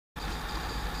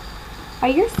Are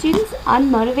your students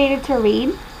unmotivated to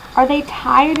read? Are they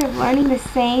tired of learning the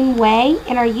same way?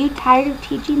 And are you tired of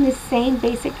teaching the same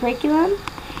basic curriculum?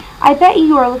 I bet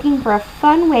you are looking for a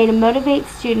fun way to motivate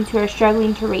students who are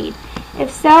struggling to read.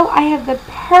 If so, I have the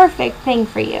perfect thing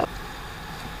for you.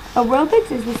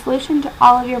 Aerobics is the solution to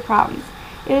all of your problems.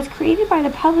 It was created by the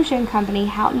publishing company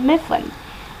Houghton Mifflin.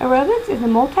 Aerobics is a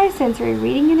multi-sensory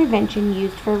reading intervention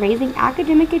used for raising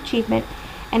academic achievement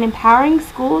and empowering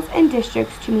schools and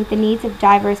districts to meet the needs of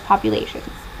diverse populations.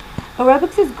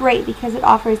 Aerobics is great because it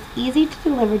offers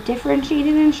easy-to-deliver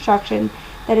differentiated instruction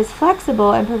that is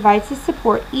flexible and provides the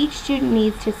support each student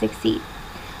needs to succeed.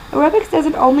 Aerobics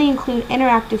doesn't only include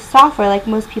interactive software like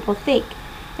most people think.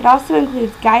 It also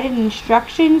includes guided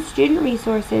instruction, student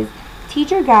resources,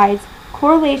 teacher guides,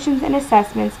 correlations and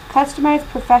assessments, customized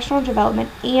professional development,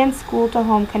 and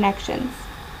school-to-home connections.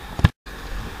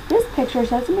 This picture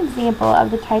shows an example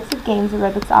of the types of games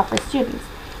Aerobics offers students.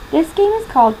 This game is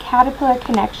called Caterpillar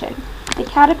Connection. The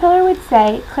caterpillar would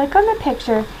say, "Click on the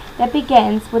picture that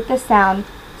begins with the sound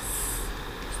S."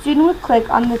 Student would click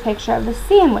on the picture of the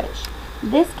sandwich.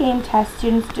 This game tests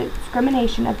students'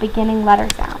 discrimination of beginning letter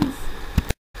sounds.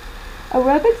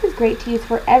 Aerobics is great to use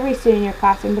for every student in your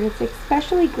classroom, but it's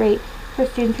especially great for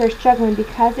students who are struggling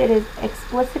because it is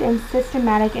explicit and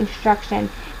systematic instruction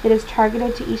that is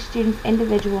targeted to each student's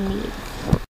individual needs.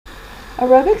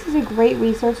 Aerobics is a great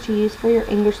resource to use for your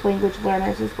English language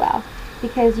learners as well,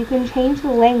 because you can change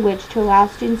the language to allow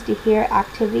students to hear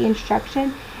activity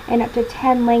instruction in up to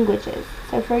 10 languages.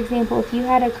 So for example, if you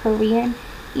had a Korean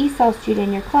ESOL student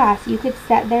in your class, you could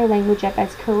set their language up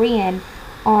as Korean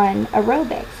on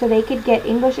Aerobics, so they could get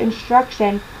English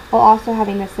instruction while also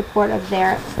having the support of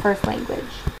their first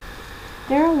language.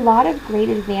 There are a lot of great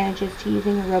advantages to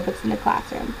using Aerobics in the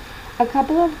classroom. A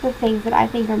couple of the things that I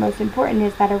think are most important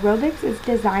is that Aerobics is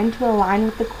designed to align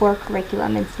with the core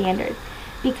curriculum and standards.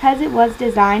 Because it was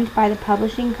designed by the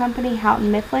publishing company Houghton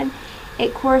Mifflin,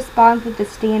 it corresponds with the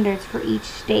standards for each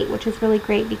state, which is really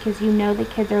great because you know the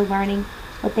kids are learning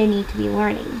what they need to be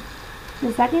learning.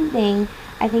 The second thing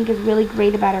I think is really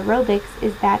great about Aerobics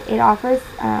is that it offers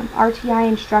RTI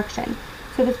instruction.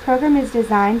 So this program is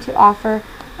designed to offer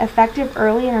effective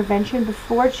early intervention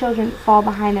before children fall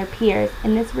behind their peers,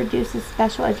 and this reduces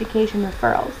special education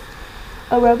referrals.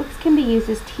 Aerobics can be used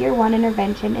as Tier 1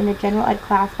 intervention in the general ed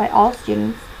class by all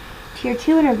students, Tier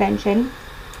 2 intervention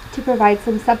to provide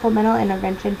some supplemental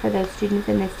intervention for those students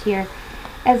in this tier,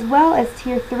 as well as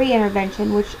Tier 3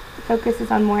 intervention, which focuses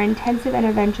on more intensive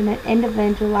intervention and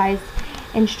individualized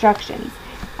instructions.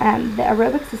 The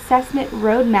Aerobics assessment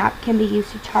roadmap can be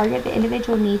used to target the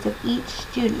individual needs of each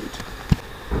student.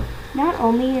 Not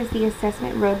only is the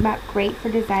assessment roadmap great for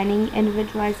designing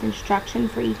individualized instruction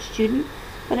for each student,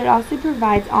 but it also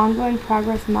provides ongoing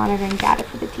progress monitoring data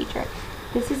for the teacher.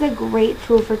 This is a great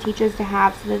tool for teachers to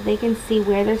have so that they can see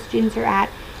where their students are at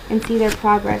and see their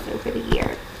progress over the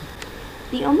year.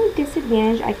 The only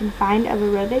disadvantage I can find of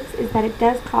Aerobics is that it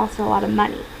does cost a lot of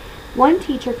money. One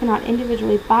teacher cannot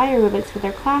individually buy Aerobics for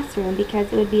their classroom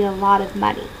because it would be a lot of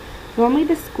money. Normally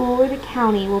the school or the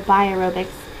county will buy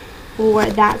Aerobics for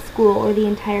that school or the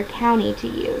entire county to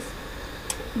use.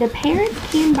 The parents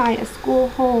can buy a school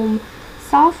home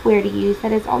software to use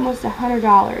that is almost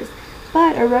 $100,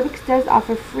 but Aerobics does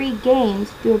offer free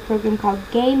games through a program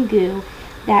called Game Goo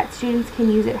that students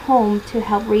can use at home to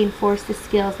help reinforce the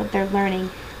skills that they're learning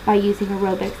by using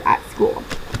Aerobics at school.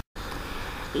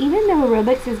 Even though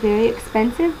Aerobics is very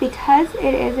expensive, because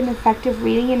it is an effective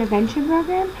reading intervention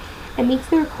program, it meets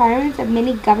the requirements of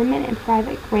many government and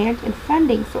private grant and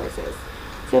funding sources.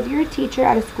 So if you're a teacher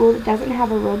at a school that doesn't have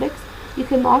Aerobics, you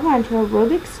can log on to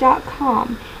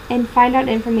aerobics.com and find out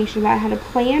information about how to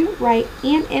plan, write,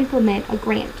 and implement a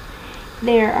grant.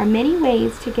 There are many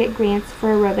ways to get grants for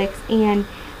Aerobics, and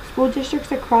school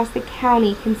districts across the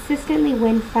county consistently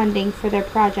win funding for their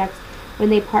projects when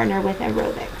they partner with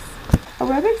Aerobics.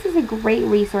 Aerobics is a great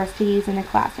resource to use in the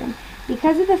classroom.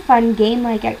 Because of the fun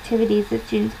game-like activities that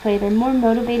students play, they're more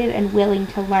motivated and willing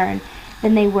to learn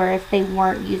than they were if they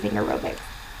weren't using Aerobics.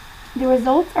 The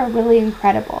results are really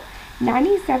incredible.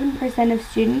 97% of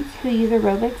students who use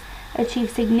Aerobics achieve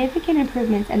significant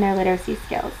improvements in their literacy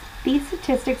skills. These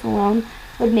statistics alone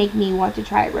would make me want to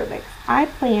try Aerobics. I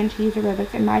plan to use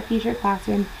Aerobics in my future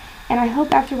classroom, and I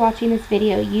hope after watching this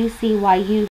video you see why you